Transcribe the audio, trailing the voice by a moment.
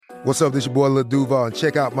What's up, this your boy Lil Duval, and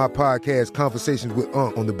check out my podcast, Conversations with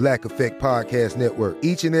Unc, on the Black Effect Podcast Network.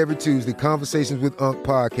 Each and every Tuesday, Conversations with Unc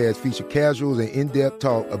podcast feature casuals and in-depth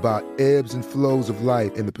talk about ebbs and flows of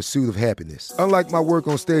life and the pursuit of happiness. Unlike my work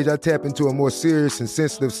on stage, I tap into a more serious and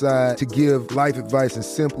sensitive side to give life advice and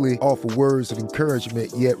simply offer words of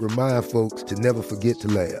encouragement, yet remind folks to never forget to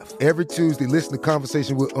laugh. Every Tuesday, listen to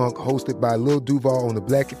Conversations with Unc, hosted by Lil Duval on the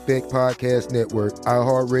Black Effect Podcast Network,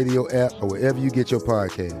 iHeartRadio app, or wherever you get your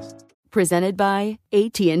podcasts. Presented by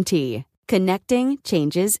AT&T. Connecting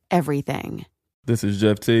changes everything. This is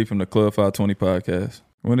Jeff T from the Club 520 podcast.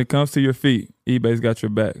 When it comes to your feet, eBay's got your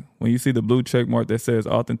back. When you see the blue check mark that says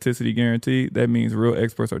authenticity guaranteed, that means real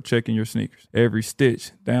experts are checking your sneakers. Every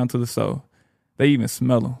stitch, down to the sole. They even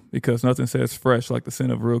smell them because nothing says fresh like the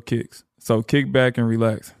scent of real kicks. So kick back and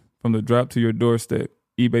relax. From the drop to your doorstep,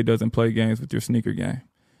 eBay doesn't play games with your sneaker game.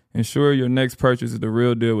 Ensure your next purchase is the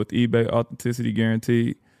real deal with eBay Authenticity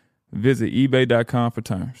Guaranteed. Visit ebay.com for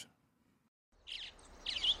terms.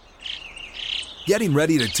 Getting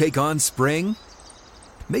ready to take on spring?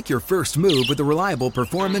 Make your first move with the reliable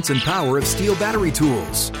performance and power of Steel battery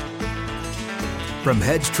tools. From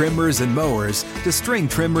hedge trimmers and mowers to string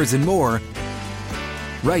trimmers and more,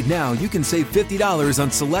 right now you can save $50 on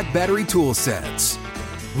select battery tool sets.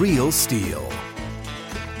 Real Steel.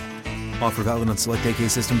 Offer valid on select AK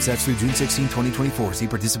system sets through June 16, 2024. See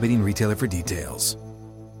participating retailer for details.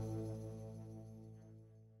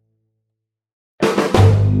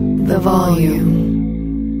 The volume.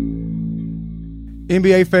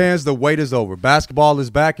 NBA fans, the wait is over. Basketball is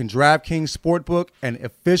back, and DraftKings Sportsbook, an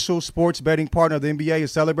official sports betting partner of the NBA,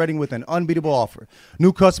 is celebrating with an unbeatable offer.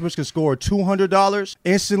 New customers can score $200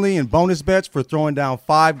 instantly in bonus bets for throwing down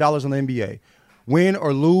 $5 on the NBA. Win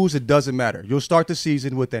or lose, it doesn't matter. You'll start the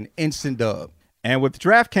season with an instant dub. And with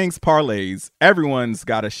DraftKings parlays, everyone's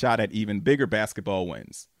got a shot at even bigger basketball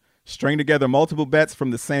wins. String together multiple bets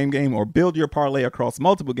from the same game or build your parlay across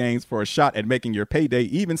multiple games for a shot at making your payday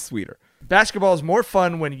even sweeter. Basketball is more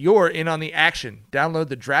fun when you're in on the action. Download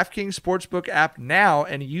the DraftKings Sportsbook app now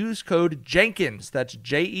and use code Jenkins. That's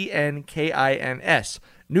Jenkins.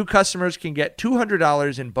 New customers can get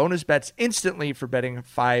 $200 in bonus bets instantly for betting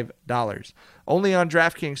 $5. Only on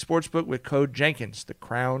DraftKings Sportsbook with code Jenkins. The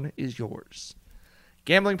crown is yours.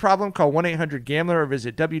 Gambling problem? Call 1-800-GAMBLER or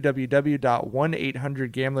visit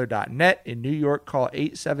www.1800gambler.net. In New York, call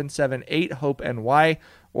 877-8-HOPE-NY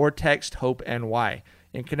or text HOPE-NY.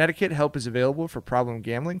 In Connecticut, help is available for problem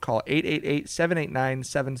gambling. Call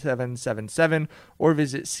 888-789-7777 or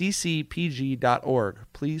visit ccpg.org.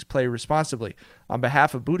 Please play responsibly. On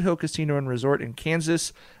behalf of Boot Hill Casino and Resort in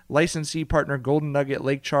Kansas, licensee partner Golden Nugget,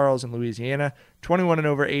 Lake Charles in Louisiana, 21 and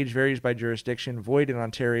over, age varies by jurisdiction, void in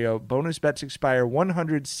Ontario. Bonus bets expire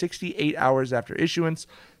 168 hours after issuance.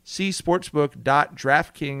 See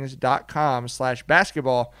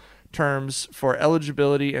sportsbook.draftkings.com/basketball. Terms for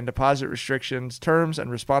eligibility and deposit restrictions, terms, and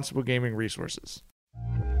responsible gaming resources.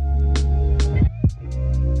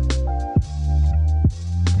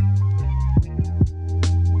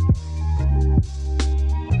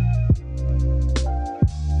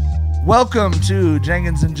 Welcome to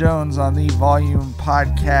Jenkins and Jonez on the Volume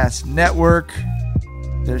Podcast Network.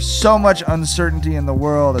 There's so much uncertainty in the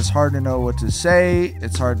world, it's hard to know what to say.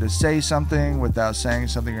 It's hard to say something without saying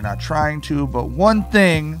something you're not trying to. But one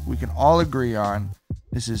thing we can all agree on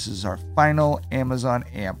is this is our final Amazon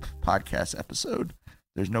AMP podcast episode.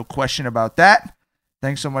 There's no question about that.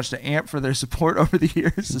 Thanks so much to AMP for their support over the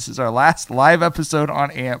years. This is our last live episode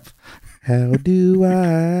on AMP. How do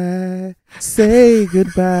I say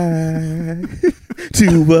goodbye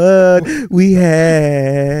to what we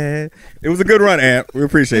had? It was a good run, Amp. We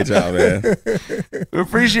appreciate y'all, man. We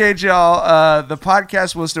appreciate y'all. The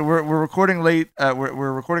podcast will still, we're recording late.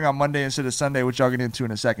 We're recording on Monday instead of Sunday, which I'll get into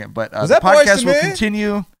in a second. But the podcast will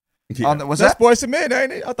continue. Yeah. On the, was That's that Boyz II Men,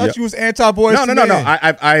 ain't it? I thought you was anti-Boyz II Men. No.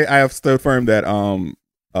 I have stood firm that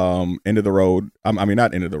End of the Road. I mean,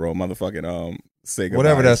 not End of the Road, motherfucking Say Goodbye.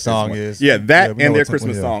 Whatever that song is. Yeah, that and their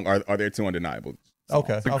Christmas song are their two undeniable songs.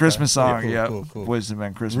 Okay. The Christmas song, cool. Boyz II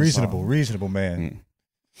Men Christmas song. Reasonable, man.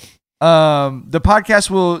 The podcast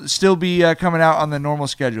will still be coming out on the normal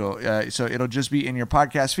schedule. So it'll just be in your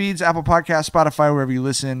podcast feeds, Apple Podcasts, Spotify, wherever you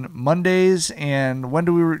listen, Mondays. And when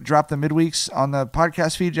do we drop the midweeks on the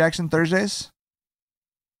podcast feed, Jackson? Thursdays?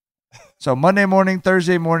 So Monday morning,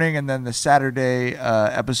 Thursday morning, and then the Saturday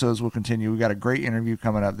episodes will continue. We got a great interview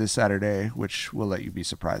coming up this Saturday, which we'll let you be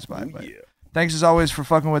surprised by. But thanks as always for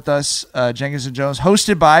fucking with us. Jenkins and Jonez,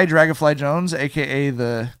 hosted by Dragonfly Jones, aka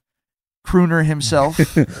the crooner himself.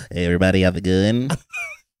 Hey, everybody, have a good one.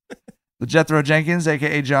 The Jethro Jenkins,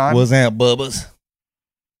 aka John. What's that, Bubbas?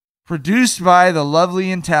 Produced by the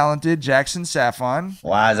lovely and talented Jackson Saffon.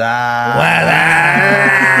 What's up?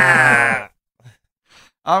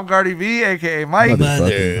 I'm Cardi B, a.k.a. Mike.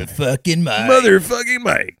 Motherfucking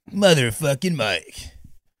Mike. Motherfucking Mike.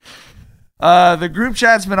 The group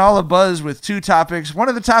chat's been all abuzz with two topics. One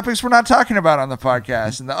of the topics we're not talking about on the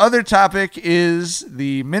podcast, and the other topic is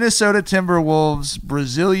the Minnesota Timberwolves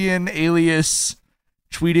Brazilian alias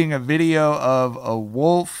tweeting a video of a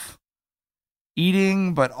wolf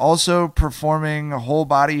eating but also performing whole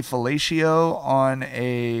body fellatio on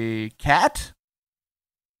a cat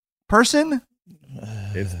person.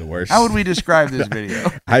 It's the worst. How would we describe this video?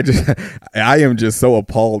 I am just so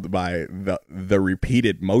appalled by the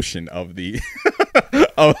repeated motion of the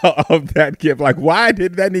of that gif. Like, why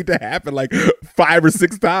did that need to happen like 5 or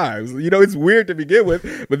 6 times? You know, it's weird to begin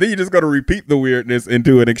with, but then you just got to repeat the weirdness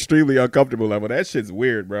into an extremely uncomfortable level. That shit's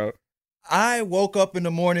weird, bro. I woke up in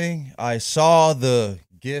the morning, I saw the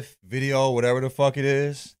GIF video, whatever the fuck it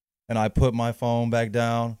is, and I put my phone back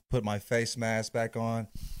down, put my face mask back on,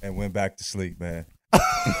 and went back to sleep, man.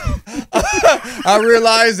 I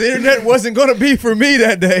realized the internet wasn't going to be for me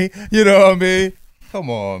that day. You know what I mean?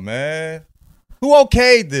 Come on, man. Who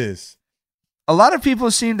okayed this? A lot of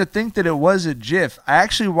people seem to think that it was a GIF. I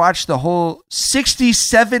actually watched the whole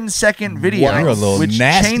 67-second video, which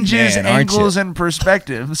changes angles and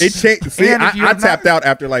perspectives. It changed. See, I tapped out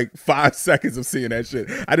after like 5 seconds of seeing that shit.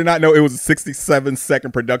 I did not know it was a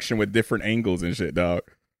 67-second production with different angles and shit, dog.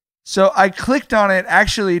 So I clicked on it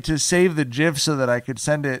actually to save the GIF so that I could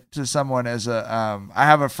send it to someone as a. I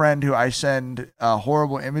have a friend who I send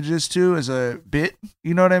horrible images to as a bit.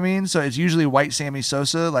 You know what I mean? So it's usually White Sammy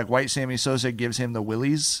Sosa. Like White Sammy Sosa gives him the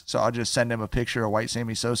willies. So I'll just send him a picture of White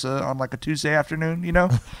Sammy Sosa on like a Tuesday afternoon, you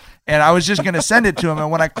know? And I was just going to send it to him.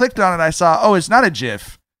 And when I clicked on it, I saw, oh, it's not a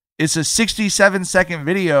GIF. It's a 67-second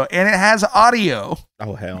video and it has audio.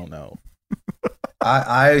 Oh, hell no.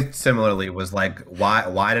 I similarly was like,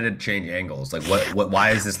 why did it change angles? Like,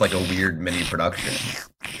 why is this like a weird mini production?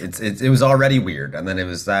 It was already weird, and then it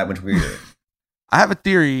was that much weirder. I have a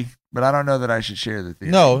theory, but I don't know that I should share the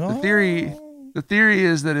theory. No. The theory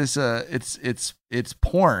is that it's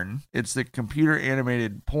porn. It's the computer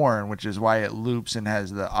animated porn, which is why it loops and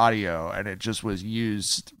has the audio, and it just was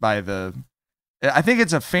used by the. I think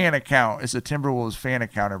it's a fan account. It's a Timberwolves fan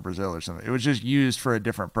account in Brazil or something. It was just used for a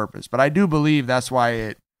different purpose. But I do believe that's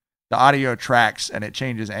why the audio tracks and it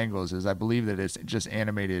changes angles. Is I believe that it's just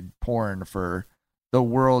animated porn for the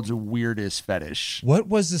world's weirdest fetish. What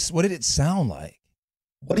was this? What did it sound like?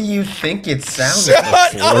 What do you think it sounded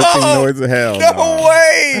like? Noise of hell. No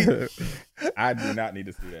way. I do not need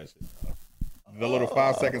to see that shit. The little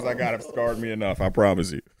 5 seconds I got have scarred me enough. I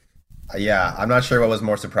promise you. Yeah, I'm not sure what was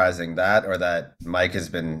more surprising, that or that Mike has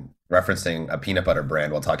been referencing a peanut butter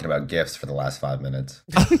brand while talking about GIFs for the last 5 minutes.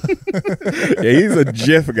 Yeah, he's a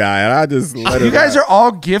GIF guy, and I just let him. You guys are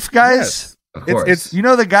all GIF guys? Yes, of course. It's you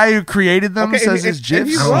know the guy who created them says it's GIFs?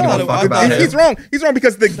 He's I don't give a fuck about him. He's wrong. He's wrong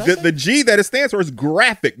because the G that it stands for is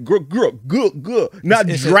graphic. Not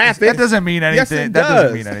graphic. That doesn't mean anything. Yes, it that doesn't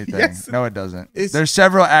does. mean anything. Yes. No, it doesn't. There's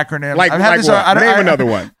several acronyms. Like, I've had this. Name another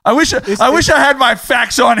one. I wish I had my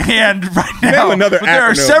facts on hand right now. Name another but there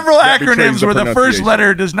are acronym several that betrays acronyms the where the first pronunciation.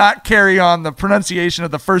 letter does not carry on the pronunciation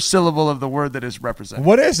of the first syllable of the word that is represented.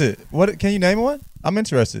 What is it? What can you name one? I'm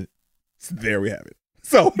interested. There we have it.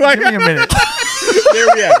 So, like, Give me a minute. there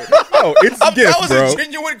we have it. Oh, it's GIF, that was bro. a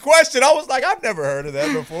genuine question. I was like, I've never heard of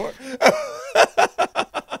that before.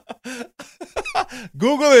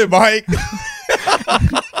 Google it, Mike.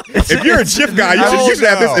 If you're a GIF guy, you should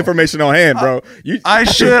have this information on hand, bro. I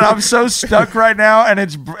should. I'm so stuck right now, and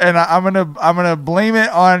I'm gonna blame it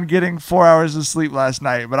on getting 4 hours of sleep last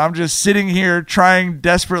night. But I'm just sitting here trying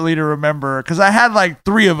desperately to remember because I had like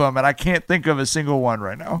 3 of them, and I can't think of a single one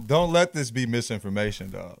right now. Don't let this be misinformation,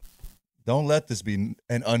 dog. Don't let this be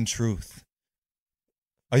an untruth.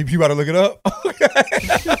 Are you about to look it up?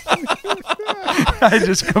 I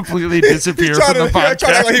just completely disappeared from the podcast.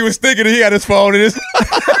 Trying to act like he was thinking he had his phone in his.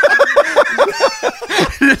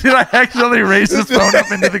 Did I actually raise the phone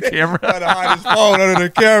up into the camera? Trying to hide his phone under the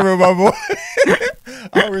camera, my boy.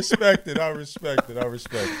 I respect it.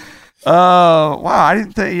 Oh, wow. I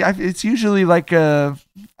didn't think it's usually like I'm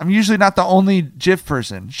usually not the only GIF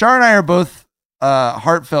person. Shar and I are both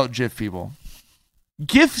heartfelt GIF people.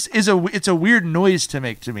 GIFs it's a weird noise to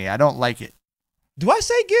make to me. I don't like it. Do I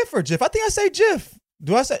say GIF or GIF? I think I say GIF.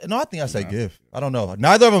 Do I say? No, I think I say GIF. I don't know.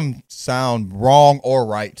 Neither of them sound wrong or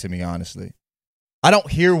right to me, honestly. I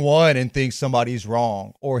don't hear one and think somebody's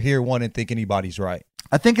wrong or hear one and think anybody's right.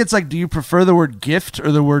 I think it's like, do you prefer the word gift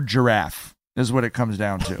or the word giraffe is what it comes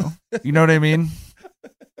down to. You know what I mean?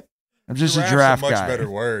 I'm just a Giraffe's giraffe much guy. better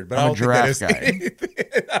word, but I'm I a don't giraffe think that guy. is anything.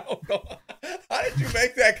 I don't know. How did you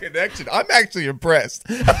make that connection? I'm actually impressed.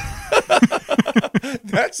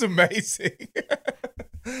 That's amazing.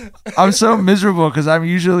 I'm so miserable because I'm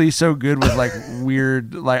usually so good with like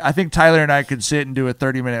weird, like I think Tyler and I could sit and do a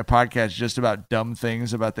 30-minute podcast just about dumb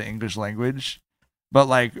things about the English language. But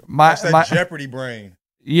like That's that Jeopardy brain.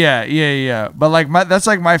 Yeah. But like that's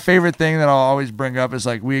like my favorite thing that I'll always bring up is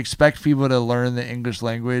like we expect people to learn the English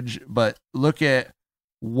language, but look at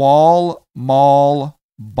wall, mall,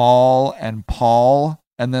 ball, and Paul,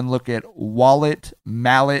 and then look at wallet,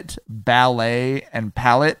 mallet, ballet, and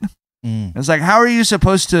palette. It's like, how are you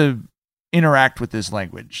supposed to interact with this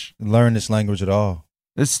language? Learn this language at all?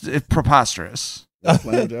 It's preposterous. Best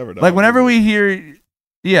language ever, dog. Like whenever we hear,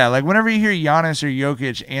 whenever you hear Giannis or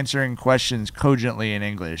Jokic answering questions cogently in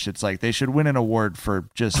English, it's like they should win an award for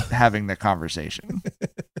just having the conversation.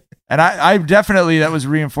 And I definitely, that was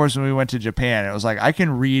reinforced when we went to Japan. It was like, I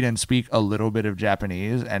can read and speak a little bit of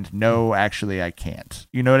Japanese, and no, actually I can't.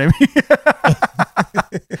 You know what I mean?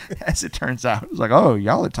 As it turns out, it's like, oh,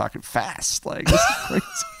 y'all are talking fast. Like, this is crazy.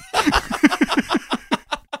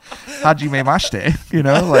 Hajime mashite, you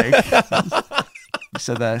know, like, you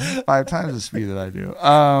said that 5 times the speed that I do.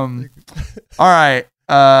 All right.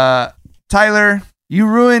 Tyler, you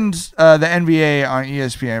ruined the NBA on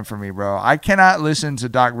ESPN for me, bro. I cannot listen to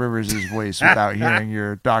Doc Rivers' voice without hearing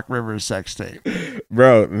your Doc Rivers sex tape.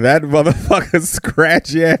 Bro, that motherfucker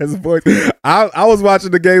scratchy ass voice. I was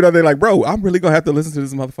watching the game the other day like, bro, I'm really going to have to listen to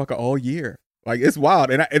this motherfucker all year. Like, it's wild.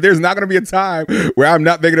 And there's not going to be a time where I'm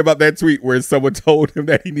not thinking about that tweet where someone told him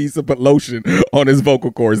that he needs to put lotion on his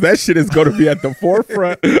vocal cords. That shit is going to be at the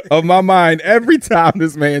forefront of my mind every time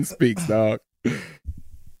this man speaks, dog. And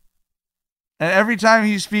every time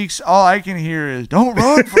he speaks, all I can hear is, don't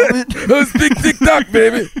run from it. It's Big Dick Doc,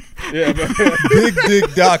 baby. Yeah, Big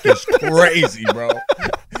Dick Doc is crazy, bro.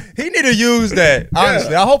 He need to use that.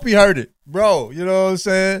 Honestly, I hope he heard it. Bro, you know what I'm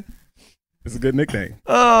saying? It's a good nickname.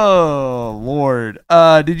 Oh, Lord.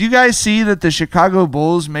 Did you guys see that the Chicago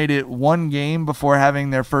Bulls made it 1 game before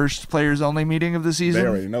having their first players-only meeting of the season? They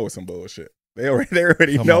already know it's some bullshit. They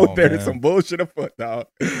already know there's some bullshit afoot, dog.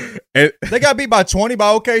 And they got beat by 20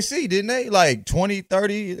 by OKC, didn't they? Like 20,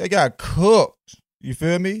 30. They got cooked. You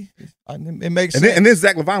feel me? It makes sense. And then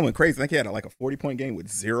Zach LaVine went crazy. I think he had like a 40-point game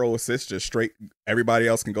with 0 assists, just straight. Everybody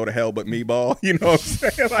else can go to hell but me ball. You know what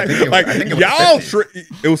I'm saying? Like, I think it was y'all. 50.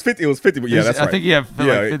 It was 50. It was 50. But yeah, that's right. I think you have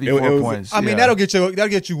like 54 points. I mean, that'll get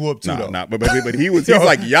you whooped too. Nah, but he was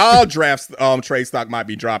like, y'all draft trade stock might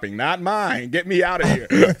be dropping, not mine. Get me out of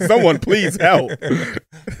here. Someone please help.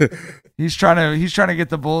 He's trying to get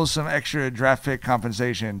the Bulls some extra draft pick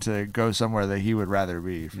compensation to go somewhere that he would rather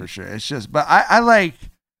be, for sure. It's just, but I like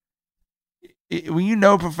when you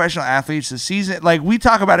know professional athletes, the season, like we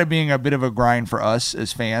talk about it being a bit of a grind for us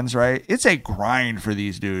as fans, right? It's a grind for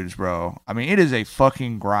these dudes, bro. I mean, it is a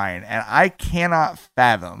fucking grind, and I cannot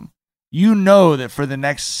fathom. You know that for the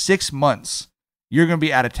next 6 months, you're gonna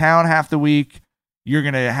be out of town half the week. You're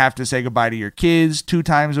gonna have to say goodbye to your kids 2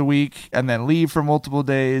 times a week, and then leave for multiple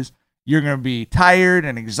days. You're going to be tired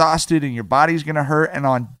and exhausted, and your body's going to hurt. And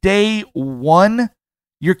on day 1,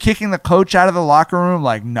 you're kicking the coach out of the locker room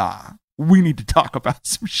like, nah, we need to talk about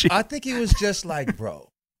some shit. I think he was just like, bro,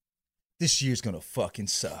 this year's going to fucking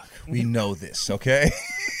suck. We know this, okay?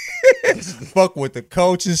 Fuck what the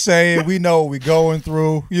coach is saying. We know what we're going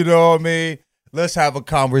through. You know what I mean? Let's have a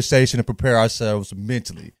conversation and prepare ourselves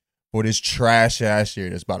mentally for this trash-ass year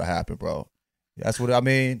that's about to happen, bro. That's what I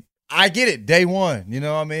mean. I get it. Day 1. You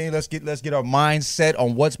know what I mean? Let's get our mindset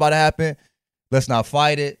on what's about to happen. Let's not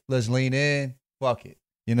fight it. Let's lean in. Fuck it.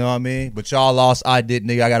 You know what I mean? But y'all lost. I did,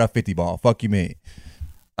 nigga. I got a 50 ball. Fuck you mean?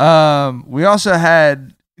 We also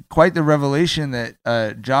had quite the revelation that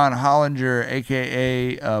John Hollinger,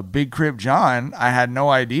 a.k.a. Big Crip John, I had no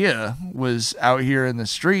idea was out here in the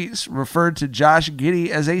streets, referred to Josh Giddey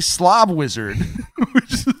as a slob wizard.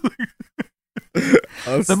 Which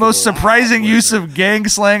is the most surprising use of gang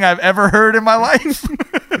slang I've ever heard in my life.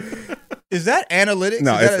 Is that analytics?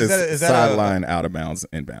 No, is that sideline, out of bounds,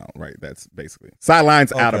 inbound. Right, that's basically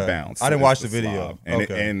sidelines out of bounds. I didn't watch the video.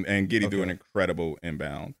 And Giddey do an incredible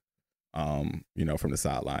inbound, from the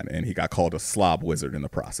sideline, and he got called a slob wizard in the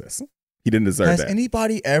process. He didn't deserve that. Has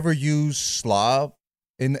anybody ever used slob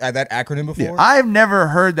in that acronym before? Yeah. I've never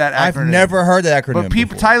heard that acronym. I've never heard that acronym.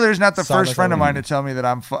 But Tyler's not the first friend of mine to tell me that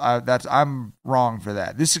I'm wrong for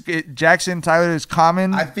that. Jackson Tyler is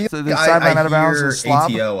common. I feel the like sideline out of I bounds hear is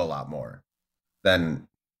slob. ATO a lot more than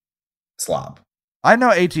slob. I know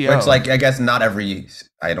ATO. Which, like, I guess not every.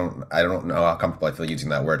 I don't know how comfortable I feel using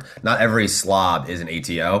that word. Not every slob is an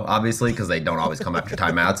ATO, obviously, because they don't always come after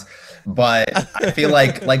timeouts. But I feel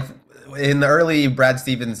like in the early Brad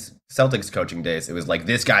Stevens Celtics coaching days, it was like,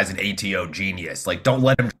 this guy's an ATO genius. Like, don't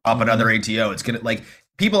let him drop another ATO. It's gonna, like,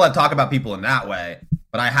 people have talked about people in that way,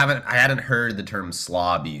 but I hadn't heard the term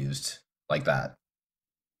slob used like that.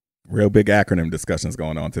 Real big acronym discussions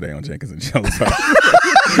going on today on Jenkins and Jonez.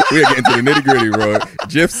 We're getting to the nitty gritty, bro.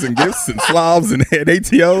 GIFs and GIFs and slobs and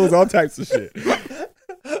ATOs, all types of shit.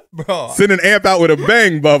 Bro. Send an amp out with a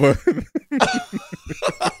bang, Bubba.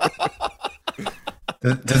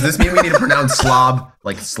 Does this mean we need to pronounce slob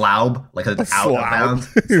like slaub, like an out of bounds?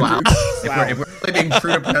 Slob. If we're really being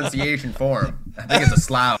true to pronunciation form, I think it's a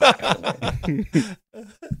slob.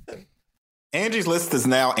 Angie's List is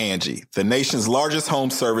now Angie, the nation's largest home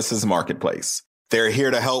services marketplace. They're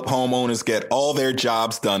here to help homeowners get all their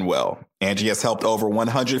jobs done well. Angie has helped over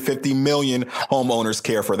 150 million homeowners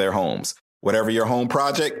care for their homes. Whatever your home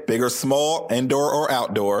project, big or small, indoor or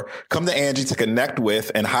outdoor, come to Angie to connect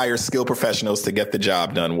with and hire skilled professionals to get the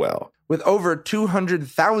job done well. With over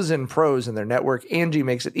 200,000 pros in their network, Angie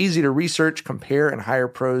makes it easy to research, compare, and hire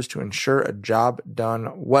pros to ensure a job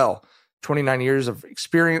done well. 29 years of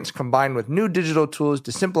experience combined with new digital tools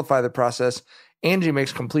to simplify the process, Angie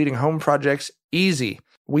makes completing home projects easy.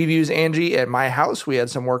 We've used Angie at my house. We had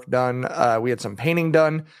some work done. We had some painting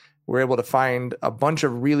done. We were able to find a bunch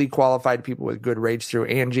of really qualified people with good rates through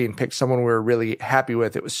Angie and pick someone we were really happy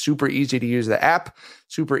with. It was super easy to use the app,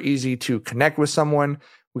 super easy to connect with someone.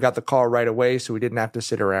 We got the call right away, so we didn't have to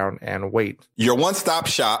sit around and wait. Your one-stop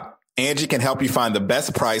shop, Angie can help you find the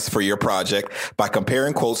best price for your project by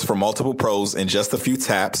comparing quotes from multiple pros in just a few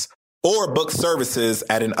taps, or book services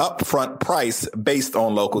at an upfront price based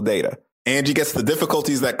on local data. Angie gets the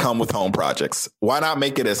difficulties that come with home projects. Why not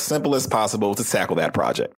make it as simple as possible to tackle that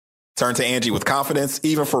project? Turn to Angie with confidence,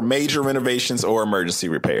 even for major renovations or emergency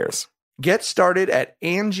repairs. Get started at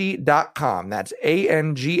Angie.com. That's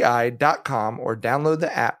ANGI.com, or download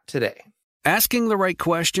the app today. Asking the right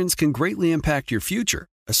questions can greatly impact your future,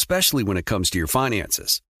 especially when it comes to your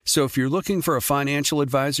finances. So if you're looking for a financial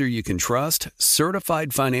advisor you can trust,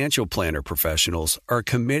 certified financial planner professionals are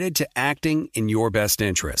committed to acting in your best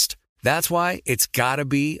interest. That's why it's got to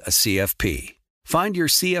be a CFP. Find your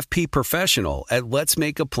CFP professional at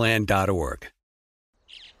letsmakeaplan.org.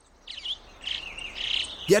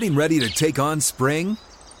 Getting ready to take on spring?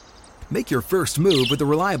 Make your first move with the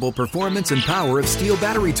reliable performance and power of Steel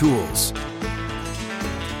battery tools.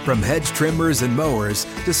 From hedge trimmers and mowers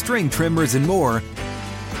to string trimmers and more,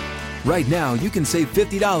 right now you can save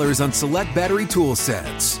 $50 on select battery tool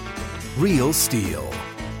sets. Real Steel.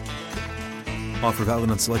 Offer valid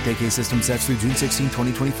on select AK system sets through June 16,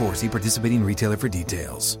 2024. See participating retailer for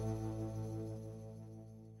details.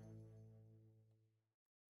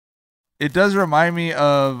 It does remind me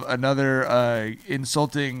of another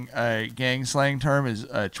insulting gang slang term is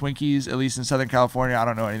Twinkies, at least in Southern California. I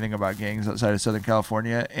don't know anything about gangs outside of Southern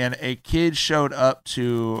California. And a kid showed up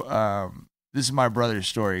to, this is my brother's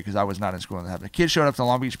story because I was not in school when that happened. A kid showed up to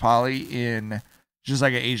Long Beach Poly in just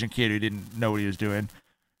like an Asian kid who didn't know what he was doing,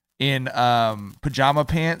 in pajama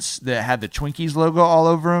pants that had the Twinkies logo all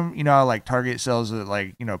over them. You know how like Target sells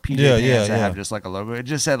like, you know, PJ pants that have just like a logo. It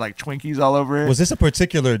just said like Twinkies all over it. Was this a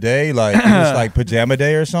particular day? Like it was like pajama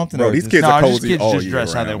day or something? Bro, these kids are cozy all just year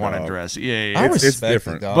dress round, how they want to dog. dress. Yeah. I respect it's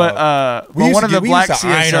different. it, But one of the black we used to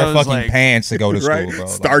iron our CSOs fucking like pants to go to school, Right? bro.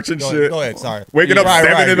 Starch and shit. Go ahead, sorry. Waking up Right,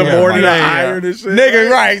 7 in the yeah, morning, right, iron and shit.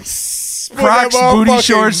 Nigga, right. Crocs, booty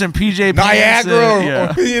shorts, and PJ pants.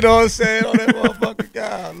 Niagara, you know what I'm saying? On that motherfucker,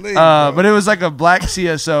 golly, but it was like a black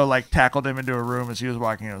CSO like tackled him into a room as he was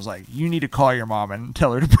walking in. It was like, you need to call your mom and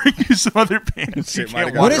tell her to bring you some other pants. You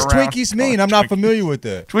can't what walk does around Twinkies mean? I'm not familiar with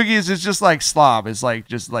that. Twinkies is just like slob. It's like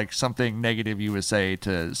just like something negative you would say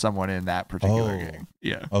to someone in that particular gang.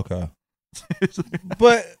 Yeah. Okay.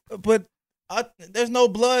 but there's no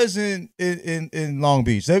Bloods in Long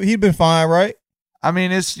Beach. He'd been fine, right? I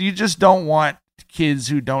mean, it's you just don't want kids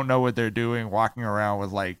who don't know what they're doing walking around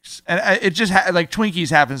with like, and it just like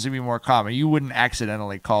Twinkies happens to be more common. You wouldn't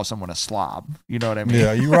accidentally call someone a slob. You know what I mean?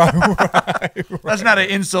 Yeah, you're right. That's not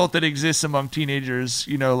an insult that exists among teenagers.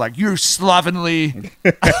 You know, like you're slovenly.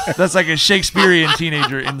 That's like a Shakespearean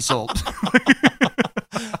teenager insult.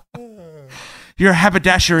 Your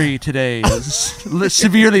haberdashery today is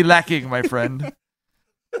severely lacking, my friend.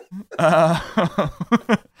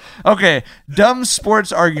 Okay, dumb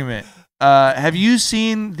sports argument. Have you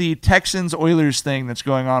seen the Texans Oilers thing that's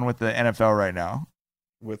going on with the NFL right now?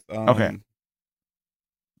 With okay,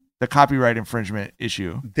 the copyright infringement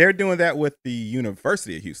issue. They're doing that with the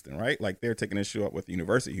University of Houston, right? Like they're taking issue up with the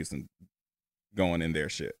University of Houston going in their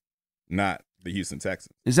shit, not the Houston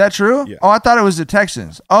Texans. Is that true? Yeah. Oh, I thought it was the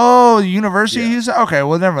Texans. Oh, the University of Houston? Okay,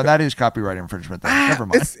 well, never mind. That is copyright infringement then. Never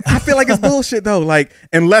mind. I feel like it's bullshit though. Like,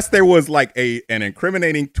 unless there was like an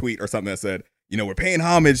incriminating tweet or something that said, you know, we're paying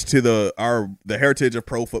homage to the heritage of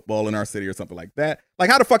pro football in our city or something like that.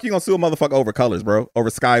 Like, how the fuck you gonna sue a motherfucker over colors, bro?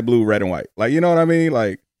 Over sky blue, red, and white? Like, you know what I mean?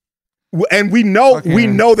 Like, and we know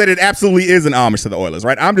that it absolutely is an homage to the Oilers,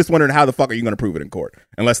 right? I'm just wondering how the fuck are you gonna prove it in court?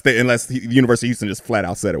 Unless the University of Houston just flat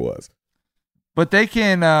out said it was. But they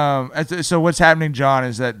can. So what's happening, John,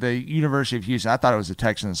 is that the University of Houston. I thought it was the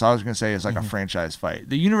Texans, so I was going to say it's like a franchise fight.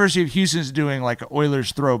 The University of Houston is doing like an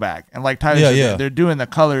Oilers throwback, and like Tyler said, they're doing the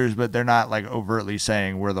colors, but they're not like overtly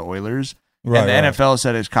saying we're the Oilers. Right, and the NFL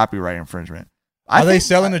said it's copyright infringement. Are they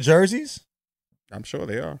selling the jerseys? I'm sure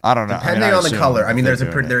they are. I don't know. Depending on the color. I mean,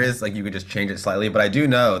 there is like you could just change it slightly, but I do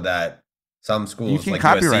know that some schools like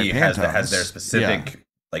USC has their specific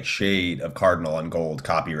like shade of cardinal and gold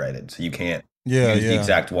copyrighted, so you can't. Use the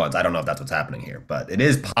exact ones. I don't know if that's what's happening here, but it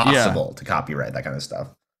is possible to copyright that kind of stuff.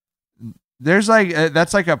 There's like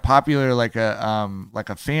that's like a popular like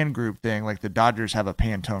a fan group thing. Like the Dodgers have a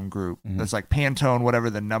Pantone group that's like Pantone,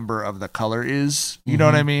 whatever the number of the color is. You know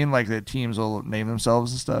what I mean? Like the teams will name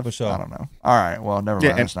themselves and stuff. For sure. I don't know. All right, well, never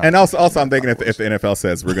mind. And also I'm thinking if the NFL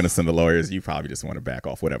says we're going to send the lawyers, you probably just want to back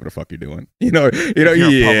off whatever the fuck you're doing. You know, like you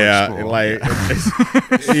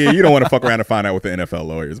don't want to fuck around and find out with the NFL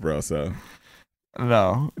lawyers, bro. So.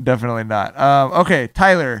 No, definitely not. Okay,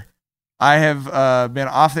 Tyler, I have been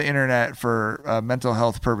off the internet for mental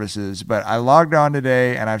health purposes, but I logged on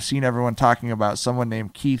today and I've seen everyone talking about someone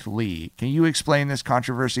named Keith Lee. Can you explain this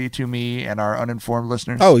controversy to me and our uninformed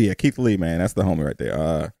listeners? Oh, yeah, Keith Lee, man. That's the homie right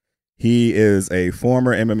there. He is a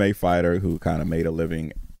former MMA fighter who kind of made a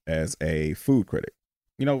living as a food critic.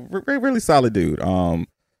 You know, really solid dude.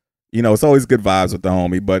 You know, it's always good vibes with the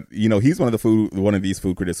homie, but you know, he's one of these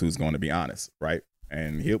food critics who's going to be honest, right?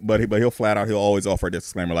 And he'll flat out, he'll always offer a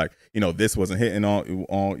disclaimer like, you know, this wasn't hitting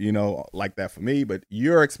on you know, like that for me, but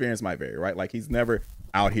your experience might vary, right? Like he's never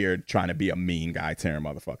out here trying to be a mean guy tearing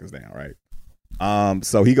motherfuckers down, right?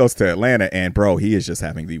 So he goes to Atlanta and bro, he is just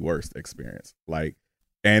having the worst experience. Like,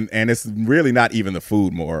 and it's really not even the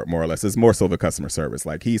food more or less. It's more so the customer service.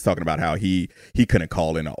 Like he's talking about how he couldn't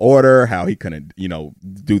call in an order, how he couldn't, you know,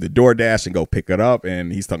 do the DoorDash and go pick it up.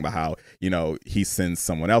 And he's talking about how, you know, he sends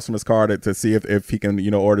someone else from his car to see if he can,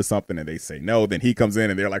 you know, order something and they say no. Then he comes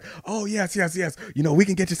in and they're like, oh, yes. You know, we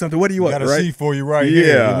can get you something. What do you want? Got a seat for you right here.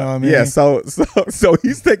 You know what I mean? Yeah. So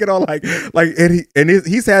he's taking on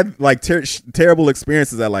he's had like terrible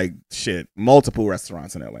experiences at like multiple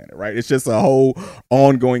restaurants in Atlanta, right? It's just a whole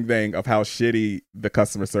ongoing thing of how shitty the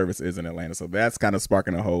customer service is in Atlanta. So that's kind of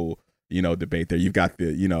sparking a whole, you know, debate there. You've got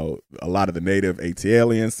the, you know, a lot of the native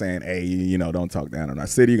ATLians saying, hey, you know, don't talk down on our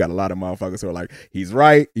city. You got a lot of motherfuckers who are like, he's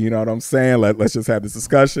right. You know what I'm saying? Let's just have this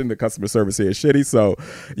discussion. The customer service here is shitty. So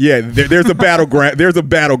yeah, there's a battleground. There's a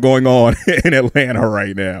battle going on in Atlanta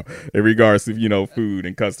right now in regards to, you know, food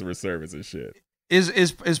and customer service and shit.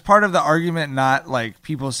 Is part of the argument not like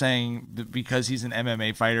people saying that because he's an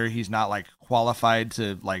MMA fighter, he's not like qualified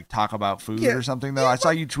to like talk about food or something though? I saw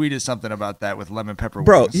you tweeted something about that with lemon pepper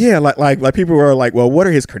bro wings. Yeah, like people were like, well, what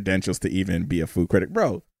are his credentials to even be a food critic?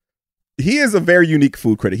 Bro, he is a very unique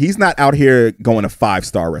food critic. He's not out here going to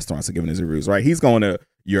 5-star restaurants and giving his reviews, right? He's going to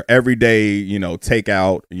your everyday, you know,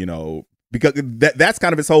 takeout, you know, because that's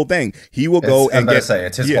kind of his whole thing. He will go and it's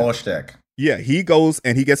his whole shtick. Yeah, he goes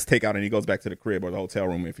and he gets takeout and he goes back to the crib or the hotel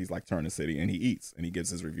room if he's like touring the city and he eats and he gives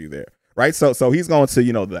his review there, right? So he's going to,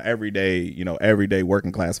 you know, the everyday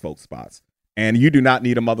working class folks spots. And you do not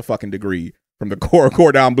need a motherfucking degree from the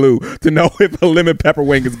cordon bleu to know if a lemon pepper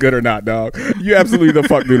wing is good or not, dog. You absolutely the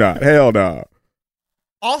fuck do not. Hell no.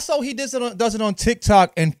 Also, he does it on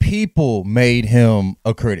TikTok and people made him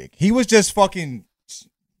a critic. He was just fucking,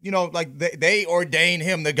 you know, like they ordained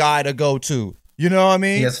him the guy to go to. You know what I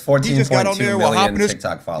mean? He has 14.2 million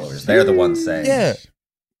TikTok followers. They're the ones saying.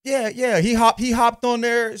 Yeah. He hopped on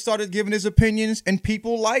there, started giving his opinions, and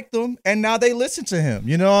people liked him, and now they listen to him.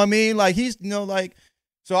 You know what I mean? Like he's, you know, like,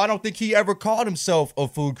 so I don't think he ever called himself a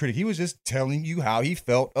food critic. He was just telling you how he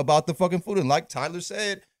felt about the fucking food. And like Tyler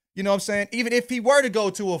said, you know what I'm saying? Even if he were to go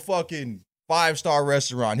to a fucking 5-star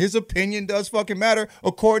restaurant, his opinion does fucking matter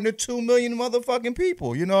according to 2 million motherfucking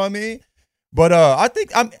people. You know what I mean? But I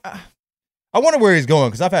think I wonder where he's going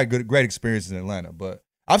because I've had great experiences in Atlanta, but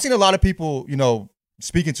I've seen a lot of people, you know,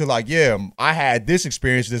 speaking to like, yeah, I had this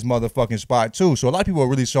experience at this motherfucking spot too. So a lot of people are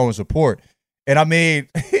really showing support. And I mean,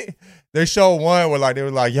 they showed one where like, they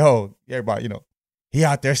were like, yo, everybody, you know, he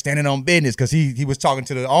out there standing on business because he was talking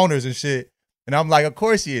to the owners and shit. And I'm like, of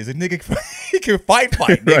course he is. A nigga, he can fight,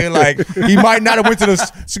 nigga. Like he might not have went to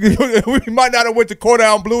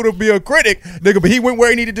Cordell Blue to be a critic, nigga, but he went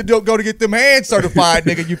where he needed to go to get them hands certified,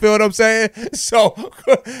 nigga. You feel what I'm saying? So,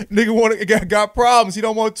 nigga got problems. He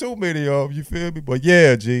don't want too many of them. You feel me? But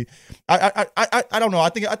yeah, G, I don't know. I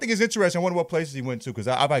think it's interesting. I wonder what places he went to because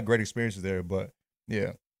I've had great experiences there. But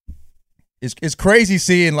yeah, it's crazy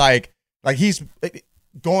seeing like he's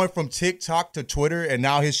going from TikTok to Twitter, and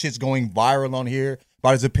now his shit's going viral on here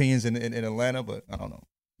about his opinions in Atlanta, but I don't know.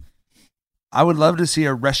 I would love to see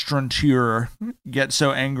a restaurateur get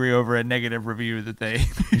so angry over a negative review that they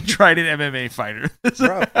tried an MMA fighter.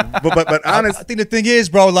 Bro, but honest, I think the thing is,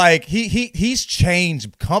 bro, like he's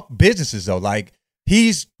changed businesses though. Like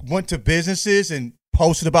he's went to businesses and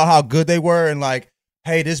posted about how good they were, and like,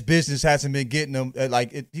 hey, this business hasn't been getting them.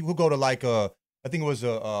 He would go to like I think it was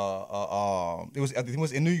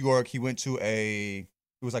in New York. He went to a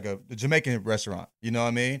Jamaican restaurant. You know what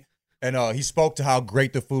I mean? And he spoke to how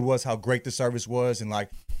great the food was, how great the service was, and like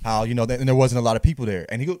how and there wasn't a lot of people there.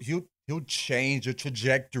 And he'll change the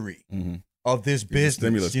trajectory of this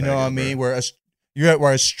business. You know what I mean? Where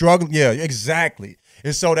a struggle. Yeah, exactly.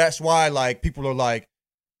 And so that's why like people are like,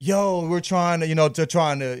 yo, we're trying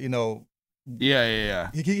to Yeah.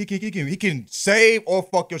 He can save or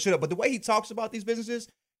fuck your shit up. But the way he talks about these businesses,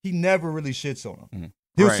 he never really shits on them. Mm-hmm.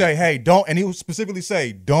 He'll say, hey, don't, and he'll specifically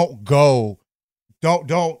say, don't go,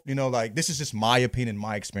 like, this is just my opinion,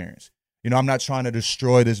 my experience. I'm not trying to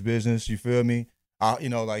destroy this business. You feel me?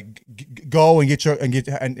 Go and get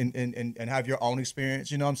and have your own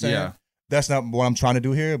experience. You know what I'm saying? Yeah. That's not what I'm trying to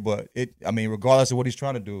do here, but regardless of what he's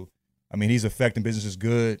trying to do, he's affecting businesses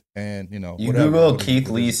good, and you whatever, Google Keith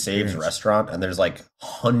Lee Saves Restaurant, and there's like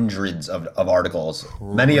hundreds of articles.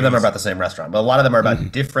 Many of them are about the same restaurant, but a lot of them are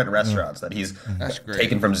about different restaurants that he's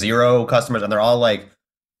taken from 0 customers, and they're all like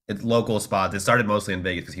it's local spots. It started mostly in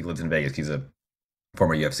Vegas because he lives in Vegas. He's a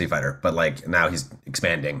former UFC fighter, but like now he's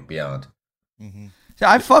expanding beyond. Mm-hmm.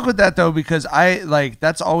 I fuck with that though, because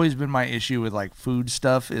that's always been my issue with like food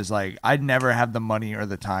stuff is like I'd never have the money or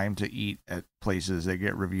the time to eat at places that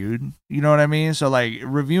get reviewed. You know what I mean? So like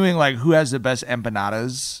reviewing like who has the best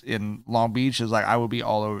empanadas in Long Beach is like I would be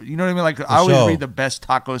all over. You know what I mean? Like I always read the best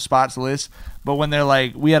taco spots list, but when they're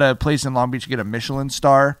like we had a place in Long Beach get a Michelin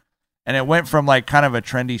star, and it went from like kind of a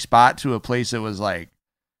trendy spot to a place that was like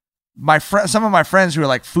some of my friends who are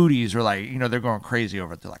like foodies were like, they're going crazy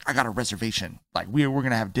over it. They're like, I got a reservation. Like we're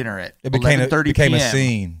gonna have dinner at 11:30 p.m. a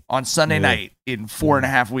scene on Sunday night in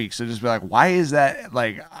 4.5 weeks. So just be like, why is that?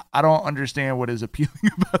 Like, I don't understand what is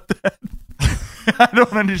appealing about that. I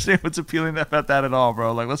don't understand what's appealing about that at all,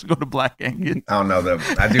 bro. Like, let's go to Black Angus. I don't know though.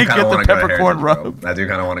 I do kind of want to go. Peppercorn rub. I do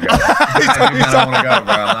kind of want to go. I do kind of want to go,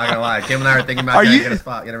 bro. I'm not gonna lie. Kim and I are thinking about get a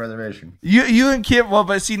spot, get a reservation. You and Kim, well,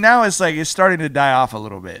 but see now it's like it's starting to die off a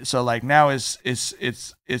little bit. So like now it's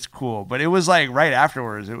cool. But it was like right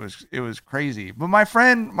afterwards, it was crazy. But my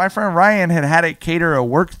friend Ryan had it cater a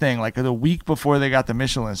work thing like the week before they got the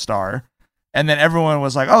Michelin star, and then everyone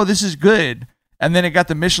was like, "Oh, this is good." And then it got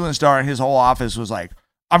the Michelin star, and his whole office was like,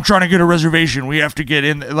 "I'm trying to get a reservation. We have to get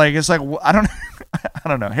in." Like it's like I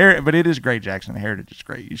don't know. But it is great, Jackson. Heritage is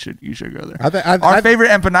great. You should go there. Our favorite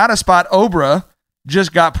empanada spot, Obra,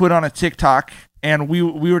 just got put on a TikTok, and we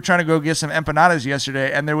were trying to go get some empanadas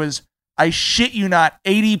yesterday, and there was, I shit you not,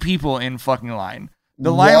 80 people in fucking line.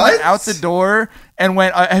 The line went out the door and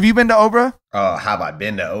went. Have you been to Obra? Have I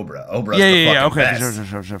been to Obra? Obra's yeah. Okay,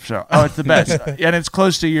 best. Sure. Oh, it's the best, and it's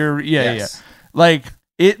close to your yes. Yeah. Like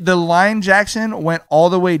the line, Jackson, went all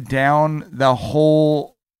the way down the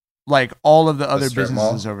whole, like all of the other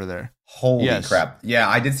businesses over there. Holy crap. Yeah,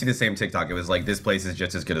 I did see the same TikTok. It was like, this place is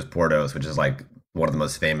just as good as Porto's, which is like one of the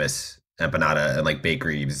most famous empanada and like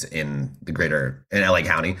bakeries in LA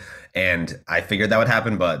County. And I figured that would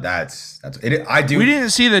happen, but that's it. We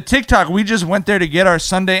didn't see the TikTok. We just went there to get our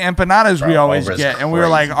Sunday empanadas we always get. And we were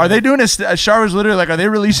like, are they doing Char was literally like, are they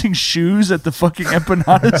releasing shoes at the fucking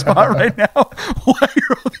empanada spot right now? Why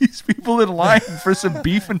are all these people in line for some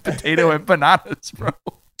beef and potato empanadas, bro?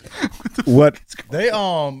 What they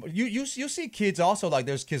you see kids also, like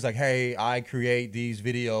there's kids like, hey, I create these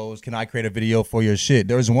videos, can I create a video for your shit?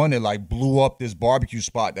 There was one that like blew up this barbecue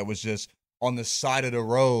spot that was just on the side of the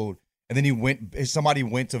road, and then somebody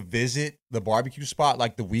went to visit the barbecue spot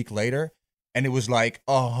like the week later, and it was like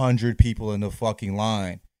 100 people in the fucking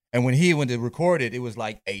line, and when he went to record it, it was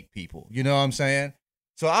like 8 people. You know what I'm saying?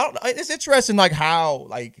 So it's interesting like how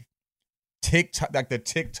like TikTok, like the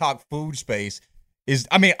TikTok food space is.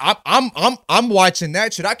 I mean, I'm watching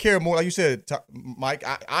that shit. I care more, like you said, Mike.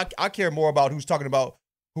 I care more about who's talking about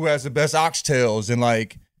who has the best oxtails, and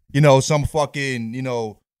like, some fucking,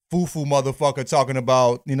 foo-foo motherfucker talking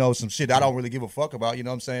about, some shit I don't really give a fuck about, you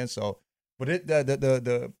know what I'm saying? So, but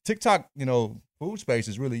the TikTok, food space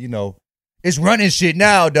is really, it's running shit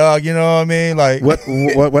now, dog. You know what I mean? Like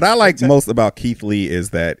what I like most about Keith Lee is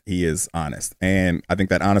that he is honest, and I think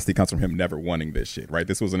that honesty comes from him never wanting this shit. Right?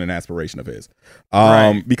 This wasn't an aspiration of his,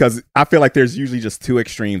 right. Because I feel like there's usually just two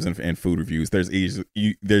extremes in food reviews. There's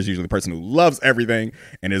usually the person who loves everything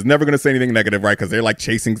and is never going to say anything negative, right? Because they're like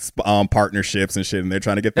chasing partnerships and shit, and they're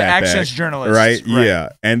trying to get the that access back, journalists, right? Yeah,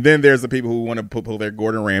 and then there's the people who want to pull their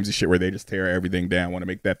Gordon Ramsay shit, where they just tear everything down, want to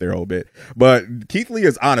make that their whole bit. But Keith Lee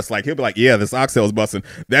is honest. Like he'll be like, yeah, this oxtail is busting.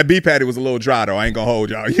 That beef patty was a little dry though. I ain't gonna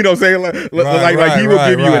hold y'all. You know what I'm saying? Like he will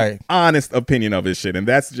give you an honest opinion of his shit, and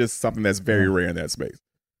that's just something that's very rare in that space.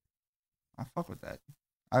 I fuck with that.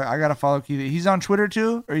 I gotta follow Keith. He's on Twitter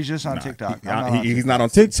too, or he's just on TikTok? He's not on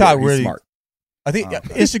TikTok. He's really smart. I think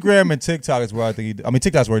Instagram and TikTok is where I think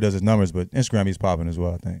TikTok's where he does his numbers, but Instagram he's popping as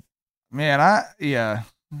well, I think. Man,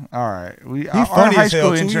 all right. He's our funny high as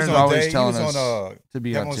hell, school too. interns always telling us to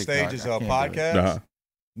be on TikTok. Stage's podcast. Uh-huh.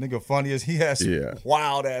 Nigga funny as he has some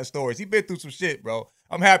wild ass stories. He been through some shit, bro.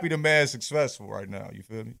 I'm happy the man's successful right now. You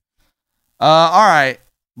feel me? All right.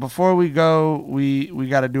 Before we go, we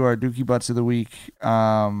got to do our Dookie Butts of the week.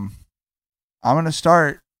 I'm gonna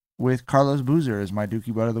start with Carlos Boozer as my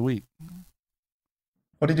Dookie Butt of the week.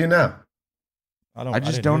 What do you do now? I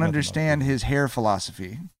just don't understand his hair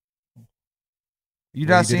philosophy. You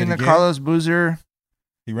not seen the Carlos Boozer?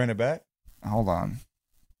 He ran it back? Hold on.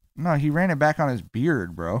 No, he ran it back on his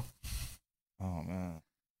beard, bro. Oh man.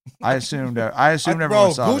 I assumed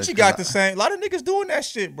everyone saw Gucci got the same. A lot of niggas doing that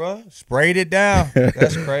shit, bro. Sprayed it down.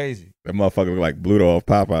 That's crazy. That motherfucker look like Bluto off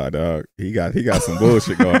Popeye, dog. He got some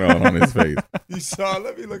bullshit going on his face. You saw?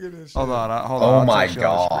 Let me look at this shit. Hold on. Oh my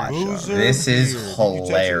god, this is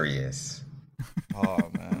hilarious. Oh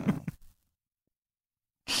man.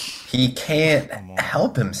 He can't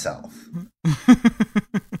help himself.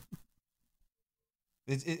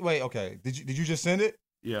 Wait, okay. Did you just send it?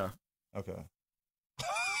 Yeah. Okay.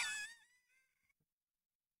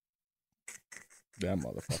 That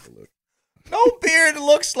motherfucker look. No beard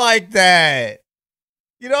looks like that.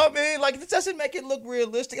 You know what I mean? Like, this doesn't make it look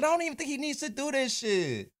realistic. And I don't even think he needs to do this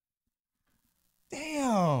shit.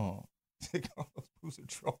 Damn. Carlos Boozer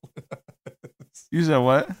trolling us. You said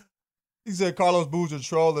what? He said Carlos Boozer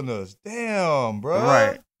trolling us. Damn, bro.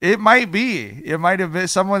 Right. It might be. It might have been.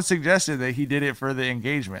 Someone suggested that he did it for the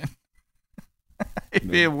engagement.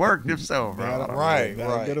 If it worked, if so, bro. Right.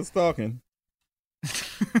 Get us talking.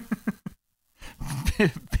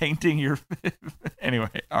 Painting your. Anyway,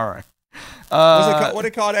 all right. What they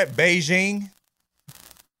call that? Beijing?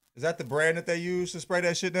 Is that the brand that they use to spray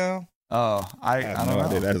that shit down? Oh, I don't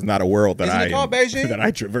know. That is not a world that Isn't it called Beijing? that I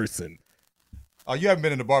traverse in. Oh, you haven't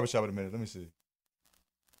been in the barbershop in a minute. Let me see.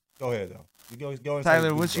 Go ahead though. You go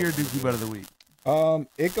Tyler, what's your Dookie Butt of the week?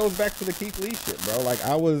 It goes back to the Keith Lee shit, bro. Like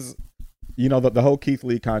I was, the whole Keith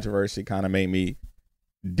Lee controversy kind of made me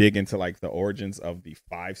dig into like the origins of the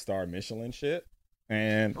 5-star Michelin shit.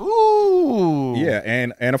 And yeah,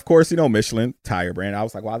 and of course, Michelin tire brand. I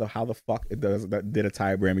was like, how the fuck did a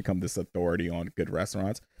tire brand become this authority on good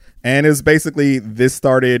restaurants? And it's basically this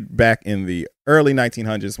started back in the early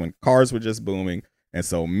 1900s when cars were just booming. And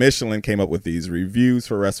so Michelin came up with these reviews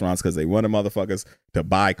for restaurants because they wanted motherfuckers to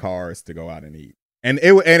buy cars to go out and eat. And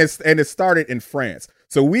it started in France.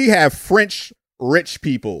 So we have French rich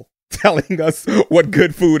people telling us what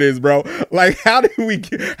good food is, bro. Like, how did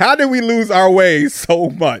we lose our way so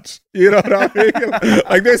much? You know what I mean?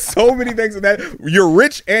 Like, there's so many things in that. You're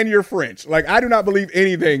rich and you're French. Like, I do not believe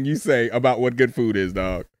anything you say about what good food is,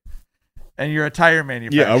 dog. And you're a tire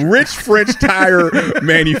manufacturer. Yeah, a rich French tire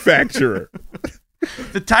manufacturer.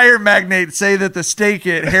 The tire magnates say that the steak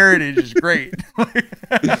at Heritage is great.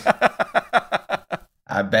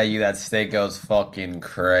 I bet you that steak goes fucking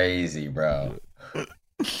crazy, bro.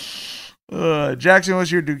 Jackson,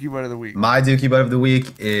 what's your Dookie Butt of the week? My Dookie Butt of the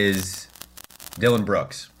week is Dylan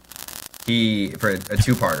Brooks. For a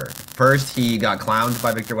two-parter. First, he got clowned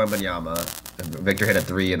by Victor Wembanyama. Victor hit a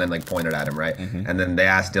 3 and then pointed at him, right? Mm-hmm. And then they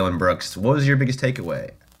asked Dylan Brooks, what was your biggest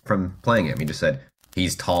takeaway from playing him? He just said,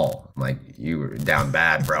 he's tall. I'm like, you were down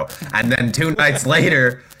bad, bro. And then 2 nights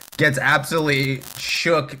later, gets absolutely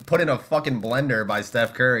shook, put in a fucking blender by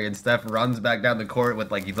Steph Curry, and Steph runs back down the court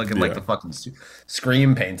with he's looking like the fucking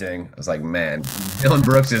Scream painting. I was like, man, Dylan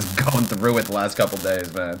Brooks is going through it the last couple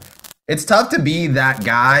days, man. It's tough to be that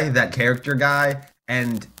guy, that character guy,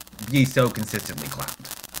 and be so consistently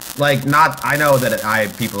clowned. Like, I know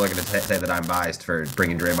that people are going to say that I'm biased for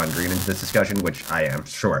bringing Draymond Green into this discussion, which I am,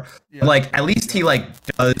 sure. Yeah. But, like, at least he, like,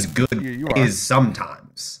 does good plays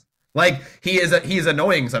sometimes. Like, he's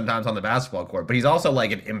annoying sometimes on the basketball court, but he's also,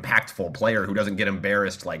 like, an impactful player who doesn't get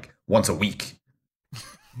embarrassed, like, once a week.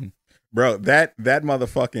 Bro, that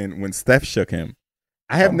motherfucking, when Steph shook him,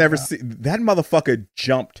 I have never seen, that motherfucker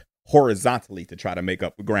jumped horizontally to try to make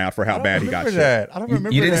up ground for how bad he got shook. I don't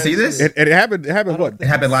remember. You didn't see this? It happened what? It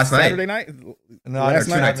happened last night. Saturday night? No, last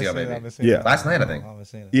night. Last night, I think.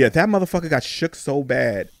 Yeah, that motherfucker got shook so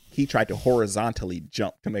bad, he tried to horizontally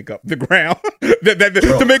jump to make up the ground.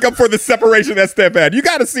 To make up for the separation that Steph had. You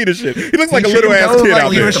got to see the shit. He looks like a little ass kid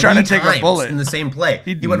out there. He was trying to take a bullet in the same play.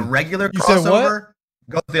 He went regular crossover.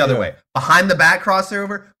 Goes the other way. Behind the back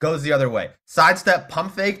crossover, goes the other way. Sidestep,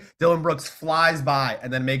 pump fake, Dylan Brooks flies by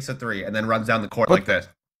and then makes a three and then runs down the court like this.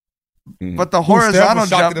 But the horizontal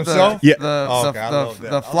jump, the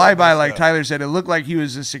flyby, like Tyler said, it looked like he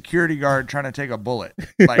was a security guard trying to take a bullet.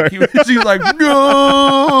 Like he was like,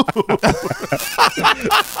 no.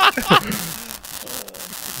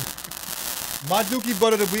 My Dookie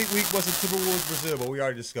butt of the week was the Timberwolves Brazil, but we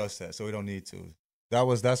already discussed that, so we don't need to.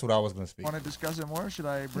 That's what I was going to speak. Want to discuss it more? Should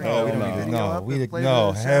I bring Hell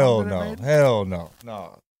no.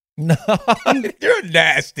 No, you're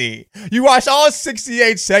nasty. You watched all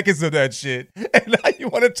 68 seconds of that shit, and now you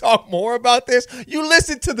want to talk more about this? You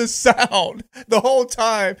listened to the sound the whole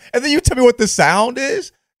time, and then you tell me what the sound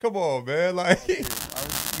is? Come on, man. Like, you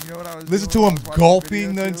know what I was listen doing to him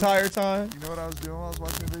gulping the entire time. You know what I was doing while I was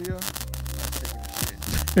watching the video?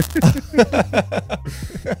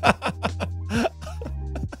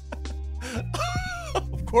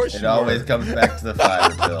 Of course, it always comes back to the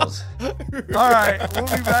fiber pills. All right, we'll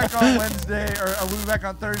be back on Wednesday, or we'll be back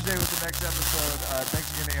on Thursday with the next episode. Thanks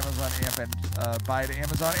again to Amazon Amp and bye to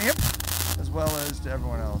Amazon Amp, as well as to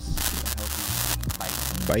everyone else.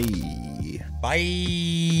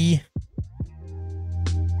 Bye.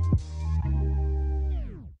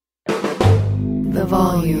 The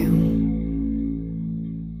volume.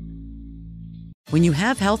 When you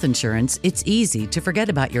have health insurance, it's easy to forget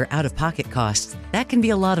about your out-of-pocket costs. That can be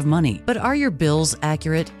a lot of money. But are your bills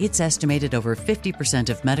accurate? It's estimated over 50%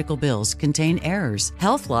 of medical bills contain errors.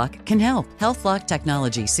 HealthLock can help. HealthLock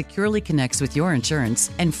technology securely connects with your insurance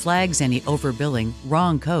and flags any overbilling,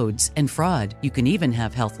 wrong codes, and fraud. You can even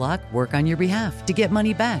have HealthLock work on your behalf to get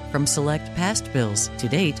money back from select past bills. To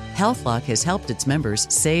date, HealthLock has helped its members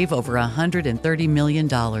save over $130 million.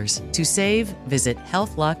 To save, visit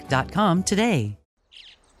healthlock.com today.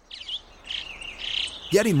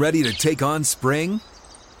 Getting ready to take on spring?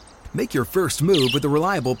 Make your first move with the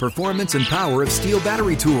reliable performance and power of Steel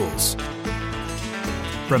battery tools.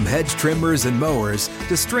 From hedge trimmers and mowers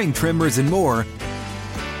to string trimmers and more,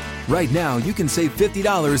 right now you can save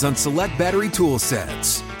 $50 on select battery tool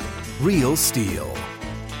sets. Real Steel.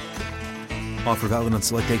 Offer valid on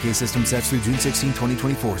select AK system sets through June 16,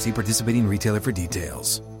 2024. See participating retailer for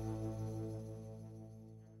details.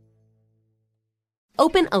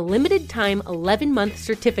 Open a limited-time 11-month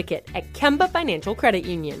certificate at Kemba Financial Credit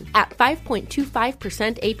Union. At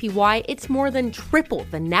 5.25% APY, it's more than triple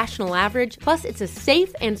the national average, plus it's a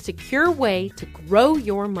safe and secure way to grow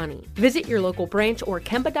your money. Visit your local branch or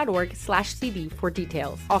kemba.org/CD for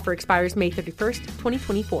details. Offer expires May 31st,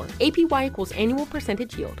 2024. APY equals annual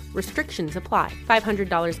percentage yield. Restrictions apply.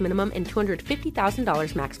 $500 minimum and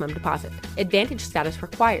 $250,000 maximum deposit. Advantage status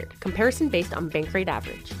required. Comparison based on bank rate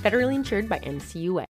average. Federally insured by NCUA.